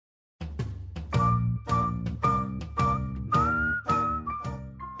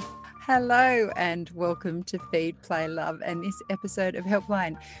Hello and welcome to Feed, Play, Love and this episode of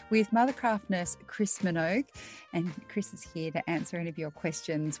Helpline with Mothercraft nurse Chris Minogue. And Chris is here to answer any of your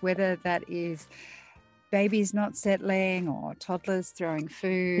questions, whether that is babies not settling or toddlers throwing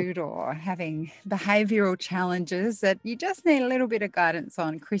food or having behavioural challenges that you just need a little bit of guidance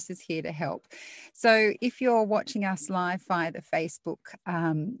on. Chris is here to help. So if you're watching us live via the Facebook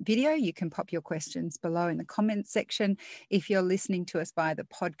video, you can pop your questions below in the comments section. If you're listening to us via the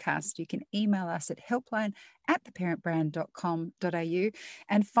podcast, you can email us at helpline@theparentbrand.com.au.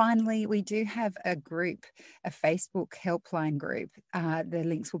 And finally, we do have a group, a Facebook helpline group. The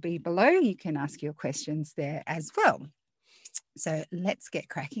links will be below. You can ask your questions there as well. So let's get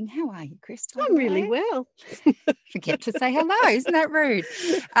cracking. How are you, Chris? I'm really well. Forget to say hello. Isn't that rude?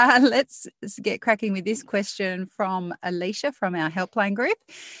 Let's get cracking with this question from Alicia from our helpline group.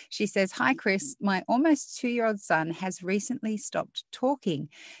 She says, "Hi, Chris. My almost 2-year-old son has recently stopped talking.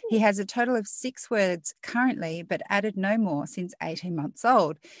 He has a total of 6 words currently, but added no more since 18 months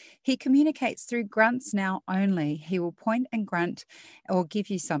old. He communicates through grunts now only. He will point and grunt or give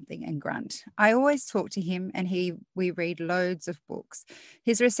you something and grunt. I always talk to him and we read loads of books.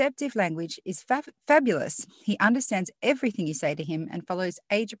 His receptive language is fabulous. He understands everything you say to him and follows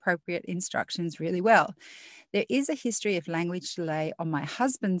age-appropriate instructions really well. There is a history of language delay on my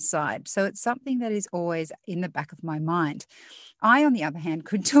husband's side, so it's something that is always in the back of my mind. I, on the other hand,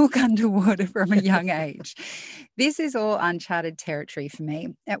 could talk underwater from a young age. This is all uncharted territory for me.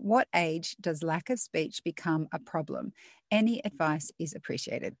 At what age does lack of speech become a problem? Any advice is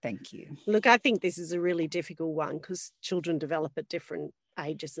appreciated. Thank you." Look, I think this is a really difficult one because children develop at different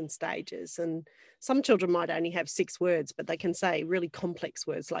ages and stages. And some children might only have 6 words, but they can say really complex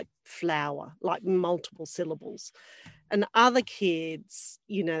words like flower, like multiple syllables. And other kids,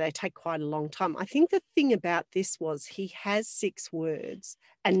 they take quite a long time. I think the thing about this was he has 6 words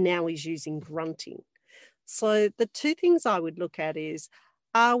and now he's using grunting. So the 2 things I would look at is,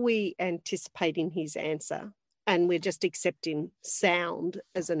 are we anticipating his answer? And we're just accepting sound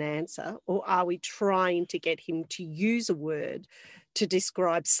as an answer, or are we trying to get him to use a word to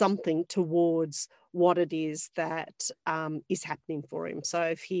describe something towards what it is that is happening for him? So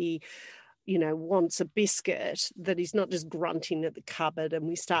if he, wants a biscuit, that he's not just grunting at the cupboard, and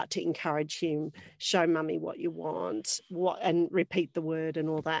we start to encourage him, show mummy what you want, and repeat the word and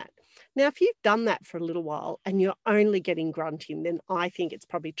all that. Now, if you've done that for a little while and you're only getting grunting, then I think it's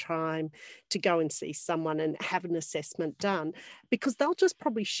probably time to go and see someone and have an assessment done, because they'll just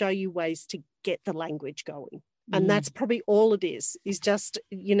probably show you ways to get the language going. And that's probably all it is just,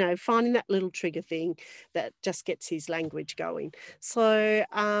 finding that little trigger thing that just gets his language going. So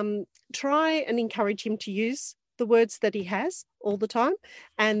try and encourage him to use the words that he has all the time,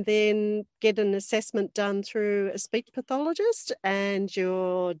 and then get an assessment done through a speech pathologist, and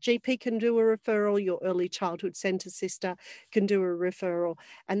your GP can do a referral, your early childhood centre sister can do a referral,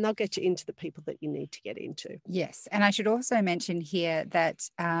 and they'll get you into the people that you need to get into. Yes, and I should also mention here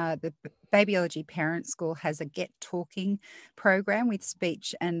that the Babyology Parent School has a Get Talking program with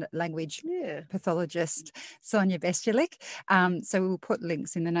speech and language pathologist Sonia Vestulik. So we'll put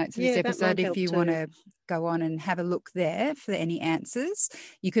links in the notes of this episode if you want to go on and have a look there for any answers.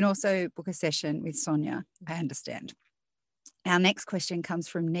 You can also book a session with Sonia, I understand. Our next question comes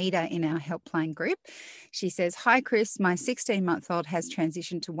from Nita in our helpline group. She says, "Hi, Chris. My 16-month-old has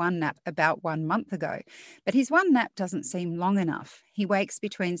transitioned to one nap about 1 month ago, but his one nap doesn't seem long enough. He wakes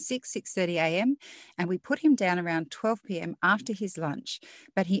between 6:30 a.m. and we put him down around 12 p.m. after his lunch,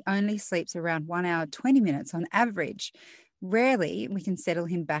 but he only sleeps around 1 hour, 20 minutes on average. Rarely we can settle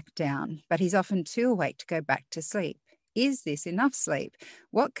him back down, but he's often too awake to go back to sleep. Is this enough sleep?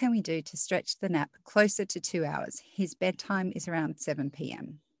 What can we do to stretch the nap closer to 2 hours? His bedtime is around 7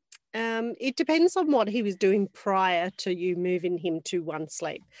 p.m. It depends on what he was doing prior to you moving him to one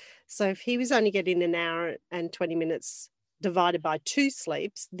sleep. So if he was only getting 1 hour and 20 minutes divided by 2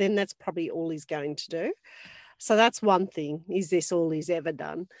 sleeps, then that's probably all he's going to do. So that's one thing. Is this all he's ever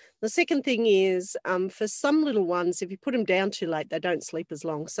done? The second thing is, for some little ones, if you put them down too late, they don't sleep as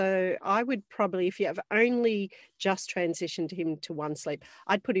long. So I would probably, if you have only just transitioned him to one sleep,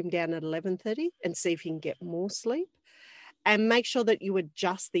 I'd put him down at 11:30 and see if he can get more sleep. And make sure that you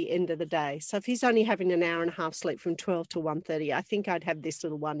adjust the end of the day. So if he's only having 1 hour and a half sleep from 12 to 1:30, I think I'd have this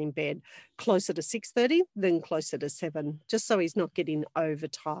little one in bed closer to 6:30 than closer to 7, just so he's not getting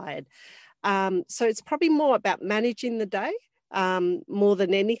overtired. So it's probably more about managing the day more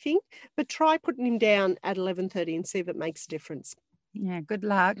than anything, but try putting him down at 11:30 and see if it makes a difference. Yeah, good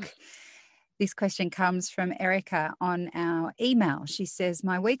luck. This question comes from Erica on our email. She says,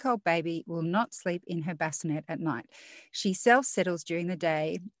 "My week-old baby will not sleep in her bassinet at night. She self-settles during the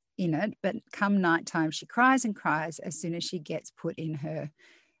day in it, but come nighttime, she cries and cries as soon as she gets put in her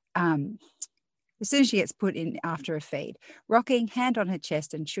as soon as she gets put in after a feed. Rocking, hand on her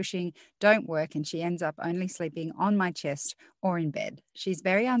chest and shushing don't work, and she ends up only sleeping on my chest or in bed. She's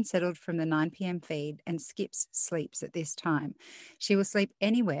very unsettled from the 9 p.m. feed and skips sleeps at this time. She will sleep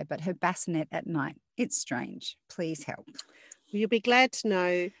anywhere but her bassinet at night. It's strange. Please help. Well, you'll be glad to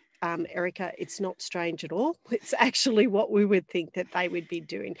know, Erica, it's not strange at all. It's actually what we would think that they would be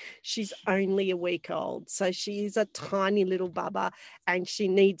doing. She's only a week old, so she is a tiny little bubba, and she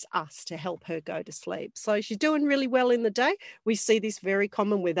needs us to help her go to sleep. So she's doing really well in the day. We see this very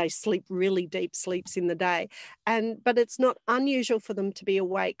common where they sleep really deep sleeps in the day, but it's not unusual for them to be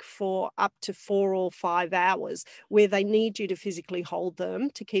awake for up to 4 or 5 hours, where they need you to physically hold them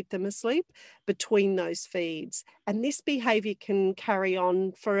to keep them asleep between those feeds. And this behavior can carry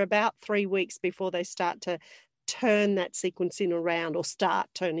on for about 3 weeks before they start to turn that sequencing around, or start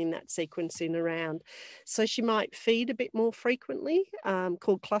turning that sequencing around. So she might feed a bit more frequently,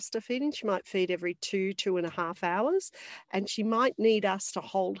 called cluster feeding. She might feed every 2.5 hours, and she might need us to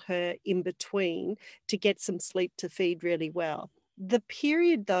hold her in between to get some sleep to feed really well. The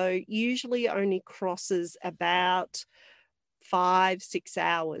period, though, usually only crosses about 5-6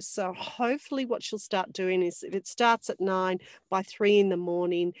 hours. So hopefully what she'll start doing is, if it starts at 9, by 3 in the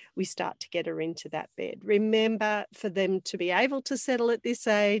morning, we start to get her into that bed. Remember, for them to be able to settle at this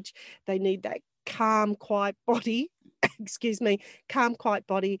age, they need that calm, quiet body, calm, quiet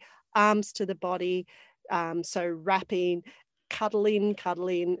body, arms to the body. So wrapping, cuddling.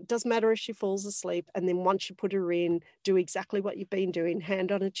 It doesn't matter if she falls asleep. And then once you put her in, do exactly what you've been doing,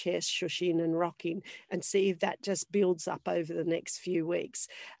 hand on her chest, shushing and rocking, and see if that just builds up over the next few weeks.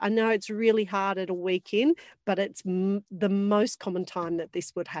 I know it's really hard at a week in, but it's the most common time that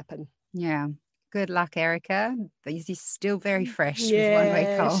this would happen. Yeah. Good luck, Erica. She's still very fresh with 1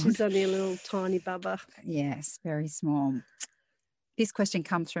 week old. She's only a little tiny bubba. Yes, very small. This question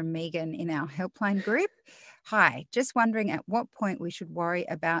comes from Megan in our helpline group. Hi, just wondering at what point we should worry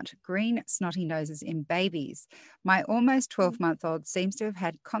about green snotty noses in babies. My almost 12-month-old seems to have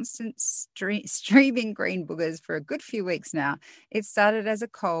had constant streaming green boogers for a good few weeks now. It started as a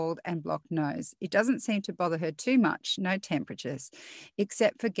cold and blocked nose. It doesn't seem to bother her too much, no temperatures,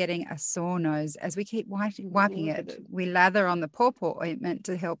 except for getting a sore nose as we keep wiping it. We lather on the pawpaw ointment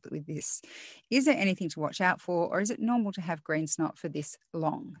to help with this. Is there anything to watch out for, or is it normal to have green snot for this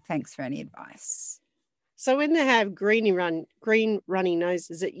long? Thanks for any advice. So when they have green runny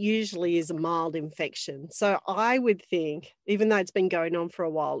noses, it usually is a mild infection. So I would think, even though it's been going on for a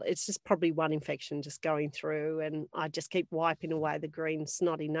while, it's just probably one infection just going through, and I just keep wiping away the green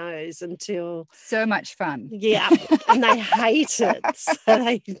snotty nose until... So much fun. Yeah, and they hate it. So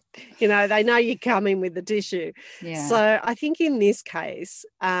they know you come in with the tissue. Yeah. So I think in this case,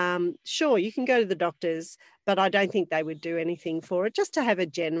 sure, you can go to the doctors, but I don't think they would do anything for it, just to have a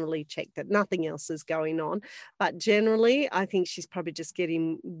generally check that nothing else is going on. But generally, I think she's probably just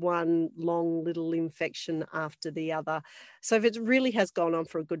getting one long little infection after the other. So if it really has gone on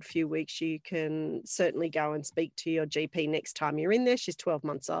for a good few weeks, you can certainly go and speak to your GP next time you're in there. She's 12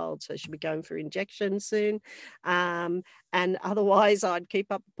 months old, so she'll be going for injections soon. And otherwise, I'd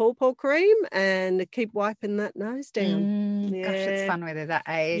keep up the pawpaw cream and keep wiping that nose down. Gosh, it's fun with her that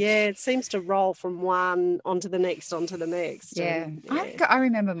age. Yeah, it seems to roll from one onto the next. Yeah. I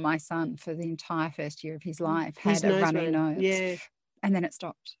remember my son for the entire first year of his life had a runny nose. Yeah. And then it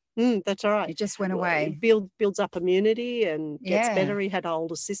stopped. That's all right. It just went away. It builds up immunity and gets better. He had an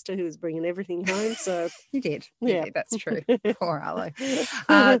older sister who was bringing everything home. So He did. That's true. Poor Arlo.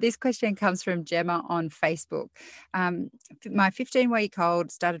 This question comes from Gemma on Facebook. My 15-week-old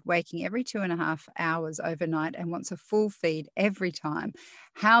started waking every 2.5 hours overnight and wants a full feed every time.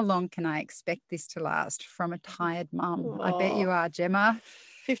 How long can I expect this to last? From a tired mum. I bet you are, Gemma.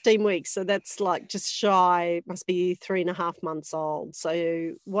 15 weeks. So that's like just shy, must be 3.5 months old.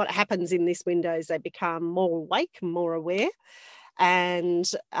 So what happens in this window is they become more awake, more aware. And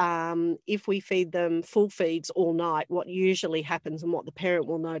if we feed them full feeds all night, what usually happens and what the parent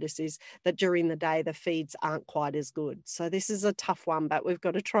will notice is that during the day, the feeds aren't quite as good. So this is a tough one, but we've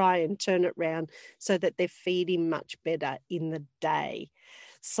got to try and turn it around so that they're feeding much better in the day.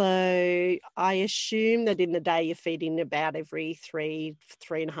 So I assume that in the day you're feeding about every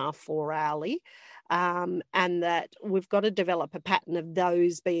 3.5, 4 hourly. And that we've got to develop a pattern of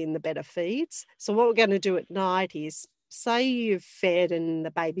those being the better feeds. So what we're going to do at night is, say you've fed and the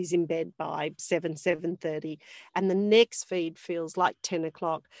baby's in bed by 7:30, and the next feed feels like 10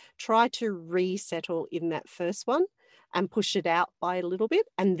 o'clock, try to resettle in that first one. and push it out by a little bit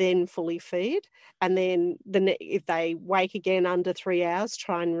and then fully feed. And then if they wake again under 3 hours,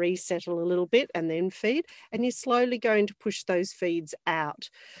 try and resettle a little bit and then feed. And you're slowly going to push those feeds out.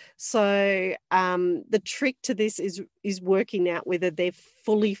 So the trick to this is working out whether they're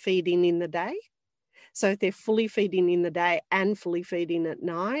fully feeding in the day. So if they're fully feeding in the day and fully feeding at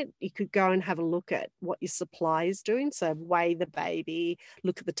night, you could go and have a look at what your supply is doing. So weigh the baby,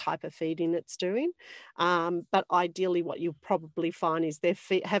 look at the type of feeding it's doing. But ideally what you'll probably find is they're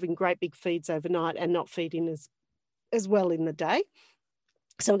having great big feeds overnight and not feeding as well in the day.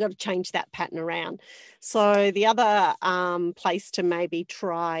 So we've got to change that pattern around. So the other place to maybe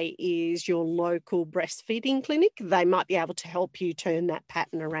try is your local breastfeeding clinic. They might be able to help you turn that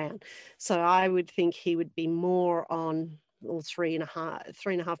pattern around. So I would think he would be more on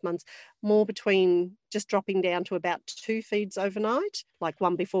 3.5 months, more between just dropping down to about 2 feeds overnight, like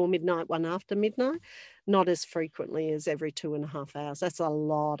one before midnight, one after midnight, not as frequently as every 2.5 hours. That's a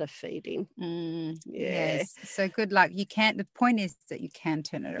lot of feeding. Yes. So good luck. The point is that you can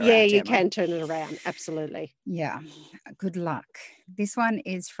turn it around. Yeah, you can turn it around. Absolutely. Yeah. Good luck. This one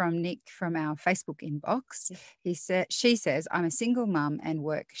is from Nick from our Facebook inbox. She says, I'm a single mum and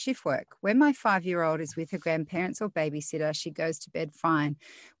work shift work. When my 5-year-old is with her grandparents or babysitter, she goes to bed fine.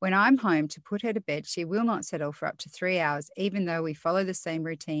 When I'm home to put her to bed, she will not settle for up to 3 hours, even though we follow the same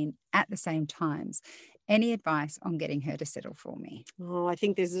routine at the same times. Any advice on getting her to settle for me? Oh, I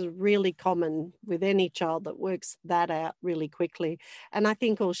think this is really common with any child that works that out really quickly. And I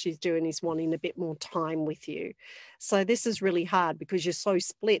think all she's doing is wanting a bit more time with you. So this is really hard because you're so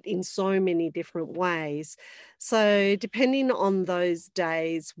split in so many different ways. So depending on those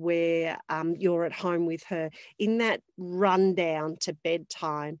days where you're at home with her, in that rundown to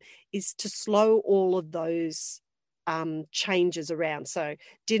bedtime is to slow all of those changes around. So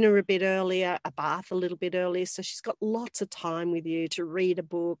dinner a bit earlier, a bath a little bit earlier. So she's got lots of time with you to read a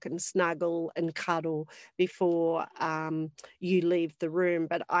book and snuggle and cuddle before you leave the room.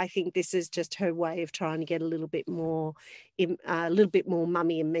 But I think this is just her way of trying to get a little bit more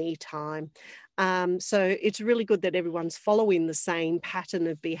mummy and me time. So it's really good that everyone's following the same pattern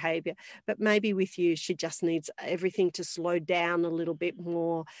of behavior, but maybe with you, she just needs everything to slow down a little bit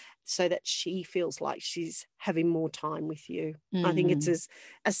more so that she feels like she's having more time with you. I think it's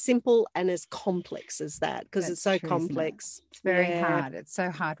as simple and as complex as that, because it's so complex. It's very hard. It's so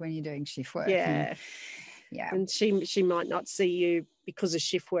hard when you're doing shift work. Yeah. And she might not see you because of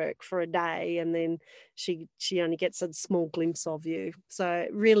shift work for a day, and then she only gets a small glimpse of you. So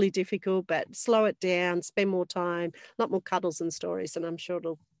really difficult, but slow it down, spend more time, a lot more cuddles and stories, and I'm sure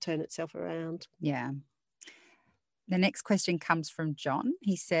it'll turn itself around. Yeah. The next question comes from John.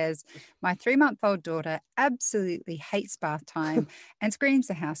 He says, my 3-month-old daughter absolutely hates bath time and screams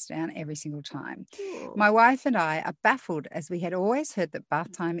the house down every single time. My wife and I are baffled, as we had always heard that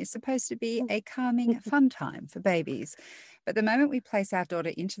bath time is supposed to be a calming, fun time for babies. But the moment we place our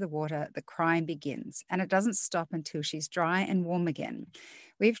daughter into the water, the crying begins, and it doesn't stop until she's dry and warm again.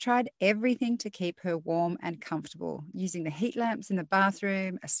 We've tried everything to keep her warm and comfortable, using the heat lamps in the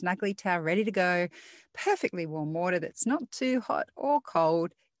bathroom, a snuggly towel ready to go, perfectly warm water that's not too hot or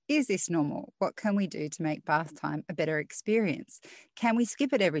cold. Is this normal? What can we do to make bath time a better experience? Can we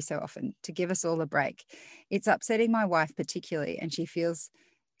skip it every so often to give us all a break? It's upsetting my wife particularly, and she feels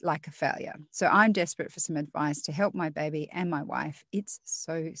like a failure. So I'm desperate for some advice to help my baby and my wife. It's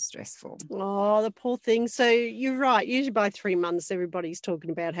so stressful. Oh, the poor thing. So you're right. Usually by 3 months, everybody's talking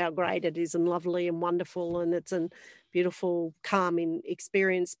about how great it is and lovely and wonderful, and it's a beautiful, calming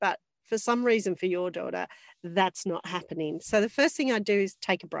experience. But for some reason for your daughter, that's not happening. So the first thing I do is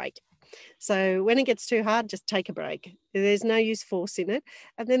take a break. So when it gets too hard, just take a break. There's no use forcing it.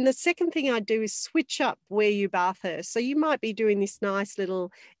 And then the second thing I do is switch up where you bath her. So you might be doing this nice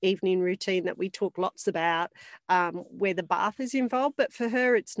little evening routine that we talk lots about, where the bath is involved, but for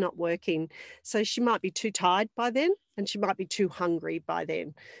her, it's not working. So she might be too tired by then, and she might be too hungry by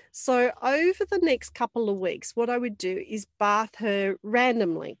then. So over the next couple of weeks, what I would do is bath her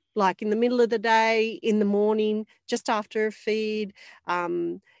randomly, like in the middle of the day, in the morning, just after a feed,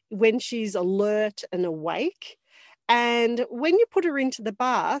 when she's alert and awake. And when you put her into the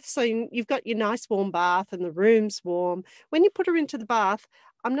bath, so you've got your nice warm bath and the room's warm, when you put her into the bath,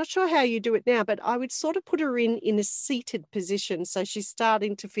 I'm not sure how you do it now, but I would sort of put her in a seated position, so she's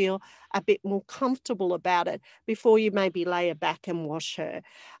starting to feel a bit more comfortable about it before you maybe lay her back and wash her.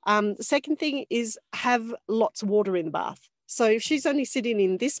 The second thing is have lots of water in the bath. So if she's only sitting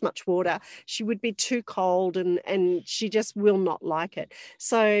in this much water, she would be too cold and she just will not like it.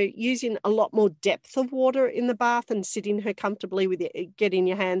 So using a lot more depth of water in the bath and sitting her comfortably with it, getting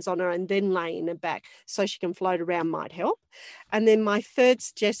your hands on her and then laying her back so she can float around might help. And then my third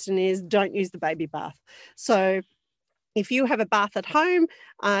suggestion is don't use the baby bath. So if you have a bath at home,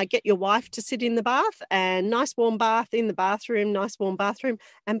 get your wife to sit in the bath, and nice warm bath in the bathroom, nice warm bathroom,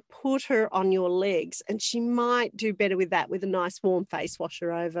 and put her on your legs. And she might do better with that, with a nice warm face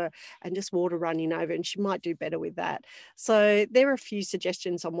washer over and just water running over, and she might do better with that. So there are a few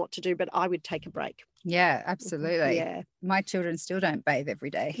suggestions on what to do, but I would take a break. Yeah, absolutely. Yeah. My children still don't bathe every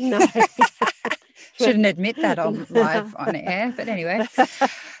day. No. Shouldn't admit that on live on air, but anyway,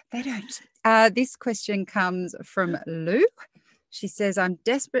 they don't. This question comes from Lou. She says, I'm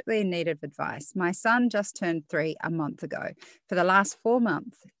desperately in need of advice. My son just turned 3 a month ago. For the last 4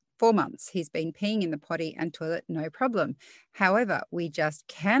 months, he's been peeing in the potty and toilet, no problem. However, we just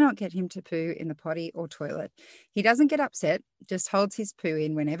cannot get him to poo in the potty or toilet. He doesn't get upset, just holds his poo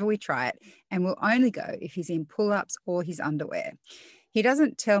in whenever we try it, and will only go if he's in pull-ups or his underwear. He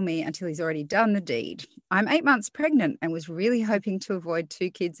doesn't tell me until he's already done the deed. I'm 8 months pregnant and was really hoping to avoid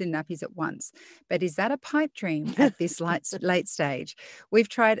 2 kids in nappies at once. But is that a pipe dream at this late stage? We've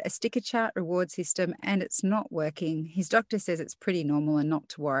tried a sticker chart reward system and it's not working. His doctor says it's pretty normal and not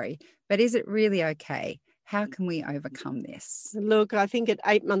to worry. But is it really okay? How can we overcome this? Look, I think at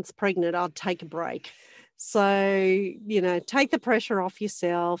 8 months pregnant, I'll take a break. So, take the pressure off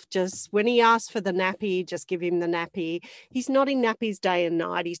yourself. Just when he asks for the nappy, just give him the nappy. He's not in nappies day and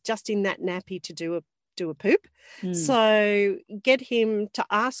night. He's just in that nappy to do a poop. So get him to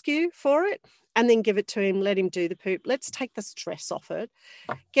ask you for it and then give it to him. Let him do the poop. Let's take the stress off it.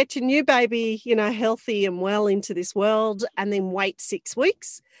 Get your new baby, healthy and well into this world, and then wait 6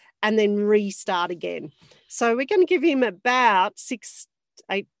 weeks and then restart again. So we're going to give him about 6,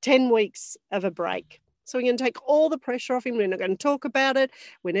 8, 10 weeks of a break. So we're going to take all the pressure off him. We're not going to talk about it.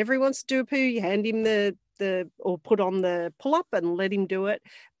 Whenever he wants to do a poo, you hand him or put on the pull-up and let him do it,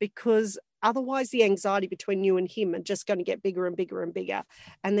 because otherwise the anxiety between you and him are just going to get bigger and bigger and bigger.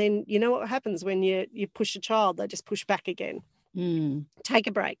 And then you know what happens when you push a child, they just push back again. Take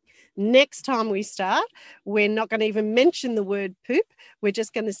a break. Next time we start, we're not going to even mention the word poop. We're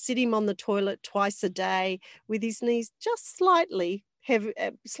just going to sit him on the toilet twice a day with his knees just slightly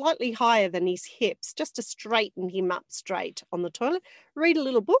higher than his hips, just to straighten him up straight on the toilet. Read a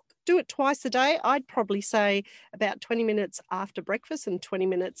little book. Do it twice a day. I'd probably say about 20 minutes after breakfast and 20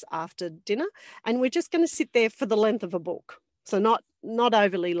 minutes after dinner. And we're just going to sit there for the length of a book. So not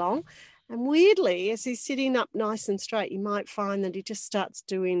overly long. And weirdly, as he's sitting up nice and straight, you might find that he just starts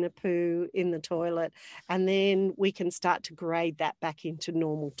doing a poo in the toilet, and then we can start to grade that back into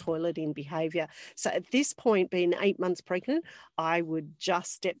normal toileting behaviour. So at this point, being 8 months pregnant, I would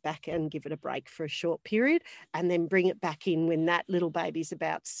just step back and give it a break for a short period and then bring it back in when that little baby's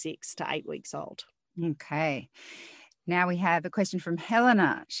about 6 to 8 weeks old. Okay. Now we have a question from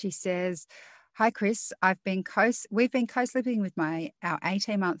Helena. She says, hi, Chris. We've been co-sleeping with our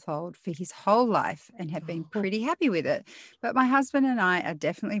 18-month-old for his whole life and have been pretty happy with it. But my husband and I are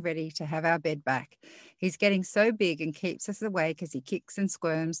definitely ready to have our bed back. He's getting so big and keeps us awake as he kicks and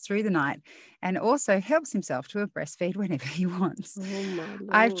squirms through the night, and also helps himself to a breastfeed whenever he wants. Oh my Lord.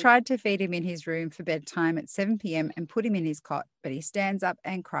 I've tried to feed him in his room for bedtime at 7 p.m. and put him in his cot, but he stands up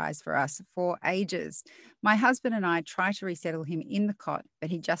and cries for us for ages. My husband and I try to resettle him in the cot,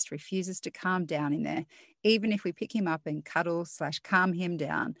 but he just refuses to calm down in there, even if we pick him up and cuddle/calm him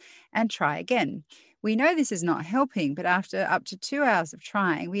down and try again. We know this is not helping, but after up to 2 hours of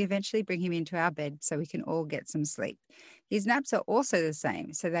trying, we eventually bring him into our bed so we can all get some sleep. His naps are also the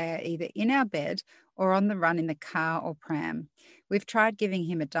same, so they are either in our bed or on the run in the car or pram. We've tried giving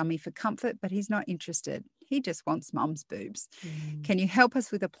him a dummy for comfort, but he's not interested. He just wants mum's boobs. Can you help us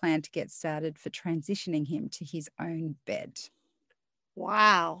with a plan to get started for transitioning him to his own bed?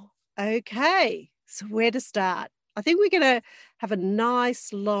 Wow. Okay. So where to start? I think we're going to have a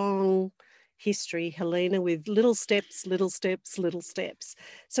nice long history, Helena, with little steps, little steps, little steps.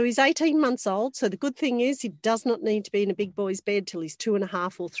 So he's 18 months old. So the good thing is he does not need to be in a big boy's bed till he's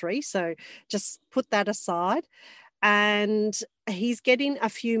 2.5 or 3. So just put that aside. And he's getting a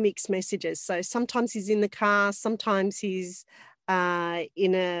few mixed messages. So sometimes he's in the car, sometimes he's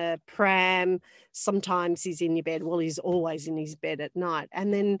in a pram, sometimes he's in your bed. Well, he's always in his bed at night.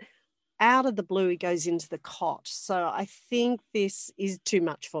 And then out of the blue, he goes into the cot. So I think this is too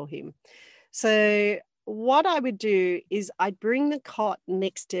much for him. So what I would do is I'd bring the cot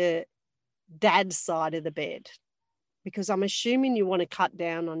next to dad's side of the bed, because I'm assuming you want to cut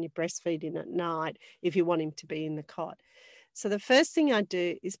down on your breastfeeding at night if you want him to be in the cot. So the first thing I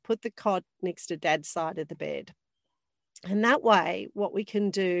do is put the cot next to Dad's side of the bed. And that way, what we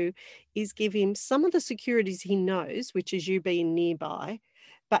can do is give him some of the securities he knows, which is you being nearby,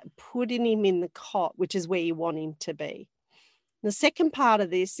 but putting him in the cot, which is where you want him to be. The second part of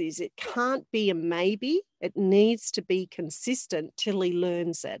this is it can't be a maybe. It needs to be consistent till he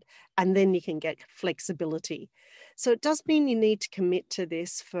learns it, and then you can get flexibility. So it does mean you need to commit to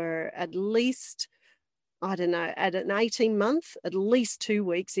this for at least, I don't know, at an 18-month, at least 2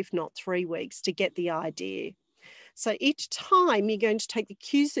 weeks, if not 3 weeks, to get the idea. So each time you're going to take the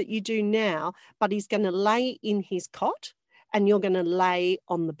cues that you do now, but he's going to lay in his cot and you're going to lay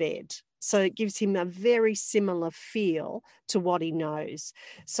on the bed. So it gives him a very similar feel to what he knows.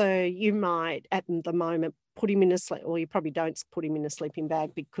 So you might, at the moment, put him in a sleep, or you probably don't put him in a sleeping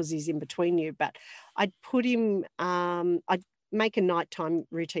bag because he's in between you, but I'd put him, I'd make a nighttime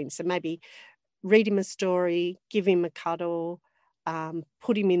routine. So maybe read him a story, give him a cuddle,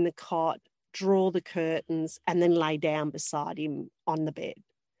 put him in the cot, draw the curtains, and then lay down beside him on the bed.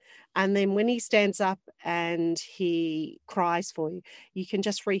 And then when he stands up and he cries for you, you can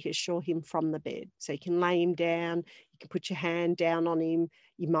just reassure him from the bed. So you can lay him down, you can put your hand down on him,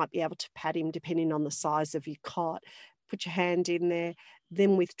 you might be able to pat him depending on the size of your cot. Put your hand in there,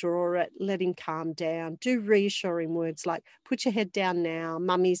 then withdraw it, let him calm down. Do reassuring words like, put your head down now,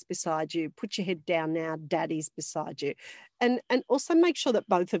 mummy's beside you. Put your head down now, daddy's beside you. And also make sure that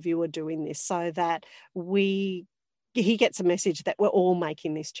both of you are doing this so that he gets a message that we're all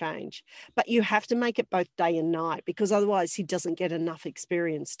making this change. But you have to make it both day and night, because otherwise he doesn't get enough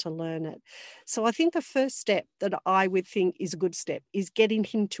experience to learn it. So I think the first step that I would think is a good step is getting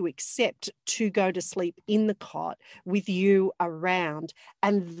him to accept to go to sleep in the cot with you around,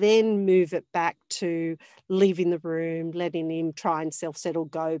 and then move it back to leaving the room, letting him try and self-settle,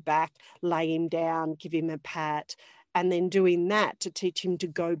 go back, lay him down, give him a pat, and then doing that to teach him to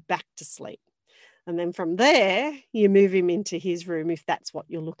go back to sleep. And then from there, you move him into his room if that's what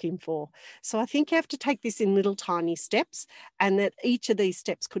you're looking for. So I think you have to take this in little tiny steps, and that each of these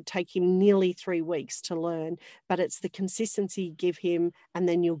steps could take him nearly 3 weeks to learn. But it's the consistency you give him, and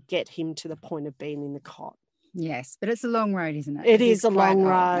then you'll get him to the point of being in the cot. Yes, but it's a long road, isn't it? It is a long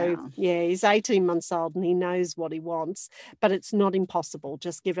road. Yeah, he's 18 months old and he knows what he wants, but it's not impossible.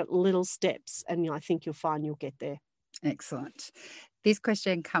 Just give it little steps and I think you'll find you'll get there. Excellent. This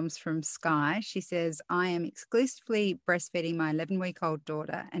question comes from Sky. She says, I am exclusively breastfeeding my 11-week-old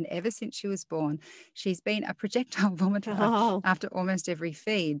daughter, and ever since she was born, she's been a projectile vomiter after almost every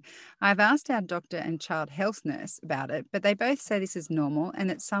feed. I've asked our doctor and child health nurse about it, but they both say this is normal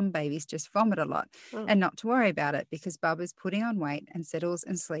and that some babies just vomit a lot, and not to worry about it because Bubba's putting on weight and settles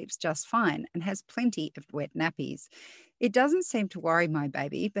and sleeps just fine and has plenty of wet nappies. It doesn't seem to worry my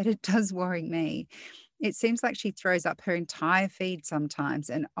baby, but it does worry me. It seems like she throws up her entire feed sometimes,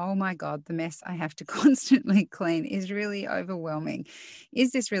 and oh my God, the mess I have to constantly clean is really overwhelming.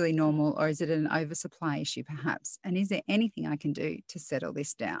 Is this really normal, or is it an oversupply issue perhaps? And is there anything I can do to settle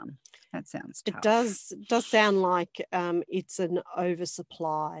this down? That sounds tough. It does sound like it's an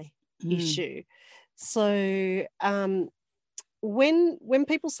oversupply issue. So when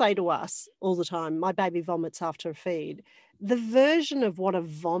people say to us all the time, my baby vomits after a feed, the version of what a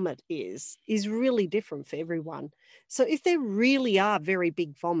vomit is really different for everyone. So if there really are very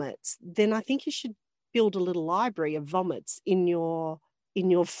big vomits, then I think you should build a little library of vomits in your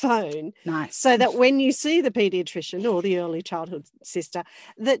phone. Nice. So that when you see the pediatrician or the early childhood sister,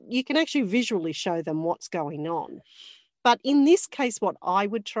 that you can actually visually show them what's going on. But in this case, what I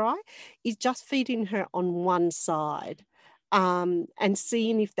would try is just feeding her on one side. And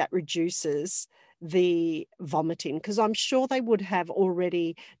seeing if that reduces the vomiting, because I'm sure they would have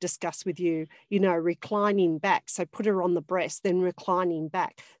already discussed with you, reclining back. So put her on the breast, then reclining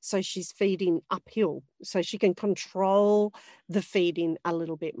back. So she's feeding uphill, so she can control the feeding a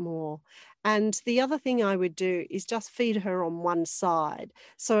little bit more. And the other thing I would do is just feed her on one side.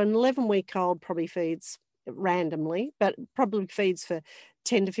 So an 11-week-old probably feeds randomly, but probably feeds for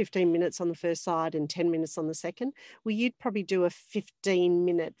 10 to 15 minutes on the first side and 10 minutes on the second. Well, you'd probably do a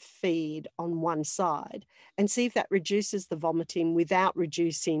 15-minute feed on one side and see if that reduces the vomiting without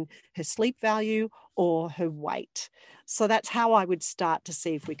reducing her sleep value or her weight. So that's how I would start to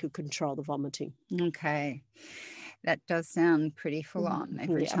see if we could control the vomiting. Okay. That does sound pretty full on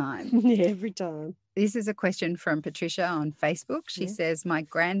every time. Yeah, every time. This is a question from Patricia on Facebook. She says, my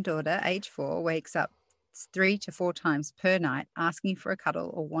granddaughter, age 4, wakes up 3 to 4 times per night asking for a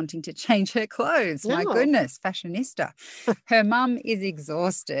cuddle or wanting to change her clothes. My goodness, fashionista. Her mum is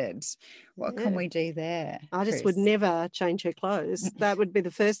exhausted. What can we do there? I just would never change her clothes. That would be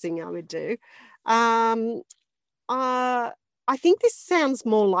the first thing I would do. I think this sounds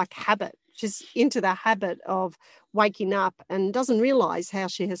more like habit. She's into the habit of waking up and doesn't realise how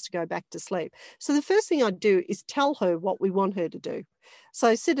she has to go back to sleep. So the first thing I'd do is tell her what we want her to do.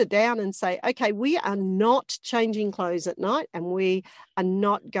 So sit her down and say, okay, we are not changing clothes at night, and we are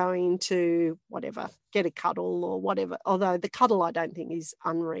not going to whatever, get a cuddle or whatever, although the cuddle I don't think is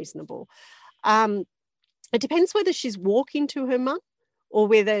unreasonable. It depends whether she's walking to her mum or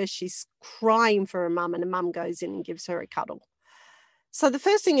whether she's crying for her mum and her mum goes in and gives her a cuddle. So the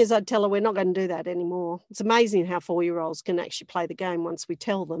first thing is I'd tell her we're not going to do that anymore. It's amazing how 4-year-olds can actually play the game once we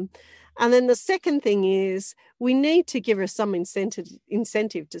tell them. And then the second thing is we need to give her some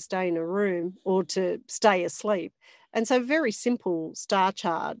incentive to stay in a room or to stay asleep. And so very simple star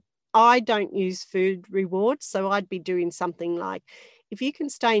chart. I don't use food rewards, so I'd be doing something like, if you can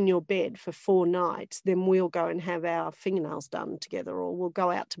stay in your bed for 4 nights, then we'll go and have our fingernails done together, or we'll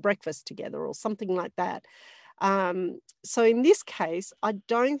go out to breakfast together, or something like that. So in this case, I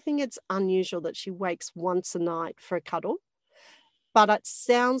don't think it's unusual that she wakes once a night for a cuddle, but it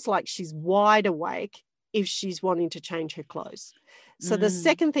sounds like she's wide awake if she's wanting to change her clothes. So the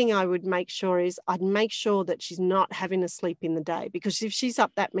second thing I would make sure is I'd make sure that she's not having a sleep in the day, because if she's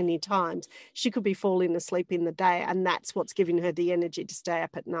up that many times, she could be falling asleep in the day, and that's what's giving her the energy to stay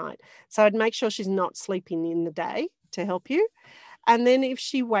up at night. So I'd make sure she's not sleeping in the day to help you. And then if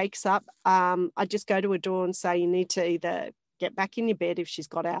she wakes up, I just go to her door and say, you need to either get back in your bed if she's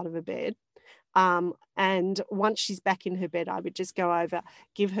got out of her bed. And once she's back in her bed, I would just go over,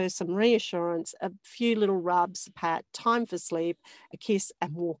 give her some reassurance, a few little rubs, a pat, time for sleep, a kiss,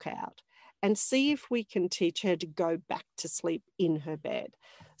 and walk out. And see if we can teach her to go back to sleep in her bed.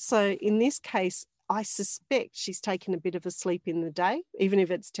 So in this case, I suspect she's taken a bit of a sleep in the day, even if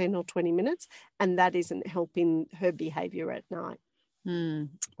it's 10 or 20 minutes, and that isn't helping her behaviour at night.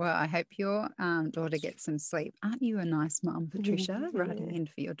 Well, I hope your daughter gets some sleep. Aren't you a nice mum, Patricia, writing in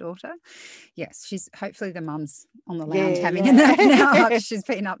for your daughter? Yes, she's hopefully the mum's on the lounge having a nap now after she's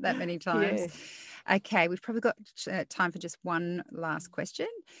been up that many times. Okay, we've probably got time for just one last question.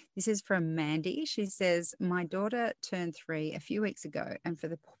 This is from Mandy. She says, my daughter turned 3 a few weeks ago, and for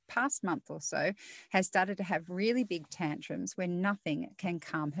the past month or so has started to have really big tantrums where nothing can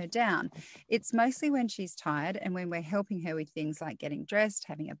calm her down. It's mostly when she's tired and when we're helping her with things like getting dressed,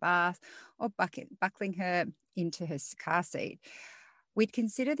 having a bath, or buckling her into her car seat. We'd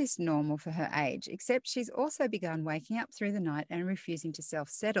consider this normal for her age, except she's also begun waking up through the night and refusing to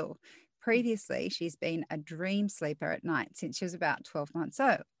self-settle. Previously, she's been a dream sleeper at night since she was about 12 months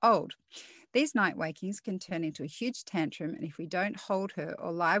old. These night wakings can turn into a huge tantrum, and if we don't hold her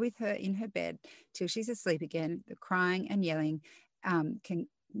or lie with her in her bed till she's asleep again, the crying and yelling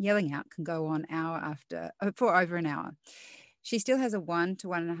out can go on for over an hour. She still has a 1 to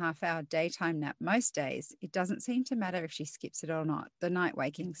 1.5 hour daytime nap most days. It doesn't seem to matter if she skips it or not. The night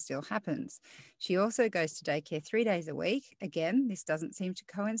waking still happens. She also goes to daycare 3 days a week. Again, this doesn't seem to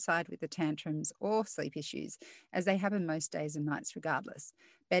coincide with the tantrums or sleep issues, as they happen most days and nights regardless.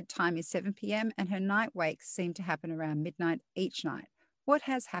 Bedtime is 7 p.m. and her night wakes seem to happen around midnight each night. What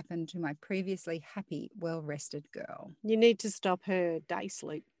has happened to my previously happy, well-rested girl? You need to stop her day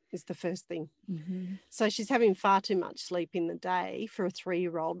sleep is the first thing. So she's having far too much sleep in the day for a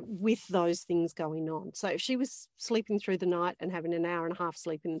 3-year-old with those things going on. So if she was sleeping through the night and having an hour and a half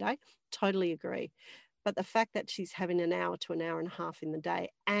sleep in the day, totally agree. But the fact that she's having an hour to an hour and a half in the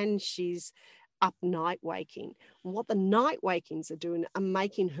day and she's up night waking, what the night wakings are doing are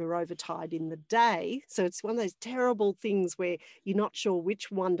making her overtired in the day. So it's one of those terrible things where you're not sure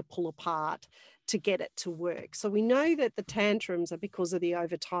which one to pull apart to get it to work. So we know that the tantrums are because of the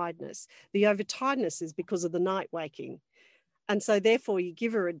overtiredness. The overtiredness is because of the night waking. And so therefore you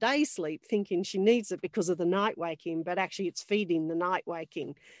give her a day sleep thinking she needs it because of the night waking, but actually it's feeding the night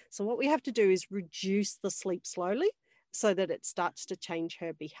waking. So what we have to do is reduce the sleep slowly so that it starts to change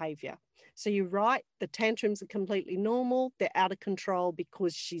her behavior. So you're right, the tantrums are completely normal. They're out of control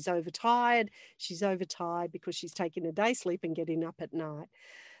because she's overtired. She's overtired because she's taking a day sleep and getting up at night.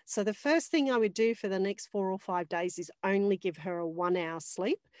 So the first thing I would do for the next 4 or 5 days is only give her a 1 hour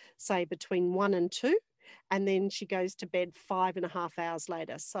sleep, say between 1 and 2, and then she goes to bed 5.5 hours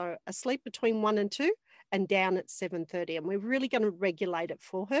later. So a sleep between 1 and 2 and down at 7:30. And we're really going to regulate it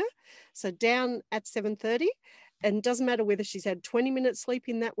for her. So down at 7:30, and it doesn't matter whether she's had 20 minutes sleep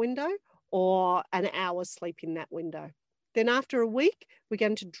in that window or an hour sleep in that window. Then after a week, we're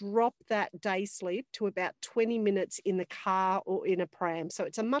going to drop that day sleep to about 20 minutes in the car or in a pram. So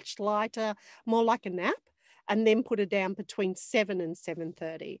it's a much lighter, more like a nap, and then put her down between 7 and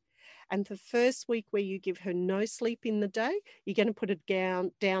 7:30. And the first week where you give her no sleep in the day, you're going to put it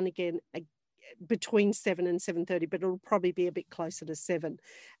down again between 7 and 7:30, but it'll probably be a bit closer to 7.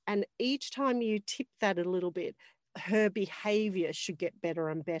 And each time you tip that a little bit, her behavior should get better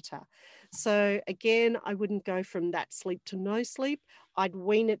and better. So again, I wouldn't go from that sleep to no sleep. I'd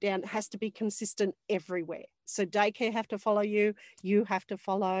wean it down. It has to be consistent everywhere. So daycare have to follow you, you have to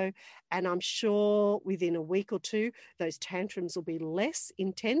follow. And I'm sure within a week or two, those tantrums will be less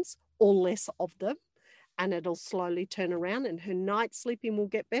intense or less of them. And it'll slowly turn around and her night sleeping will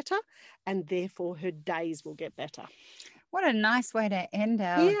get better and therefore her days will get better. What a nice way to end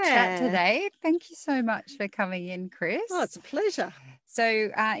our chat today. Thank you so much for coming in, Chris. Oh, it's a pleasure.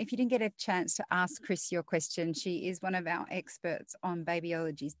 So if you didn't get a chance to ask Chris your question, she is one of our experts on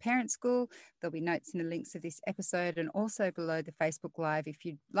Babyology's Parent School. There'll be notes in the links of this episode and also below the Facebook Live if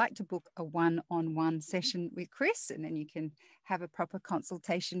you'd like to book a one-on-one session with Chris, and then you can have a proper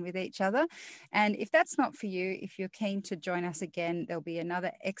consultation with each other. And if that's not for you, if you're keen to join us again, there'll be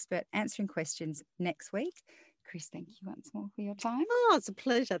another expert answering questions next week. Chris, thank you once more for your time. Oh, it's a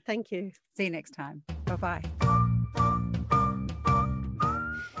pleasure. Thank you. See you next time. Bye-bye.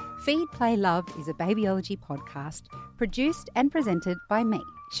 Feed, Play, Love is a Babyology podcast produced and presented by me,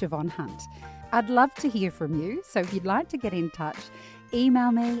 Siobhan Hunt. I'd love to hear from you, so if you'd like to get in touch,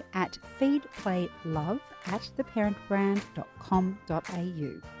 email me at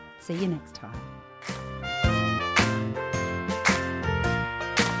feedplaylove@theparentbrand.com.au. See you next time.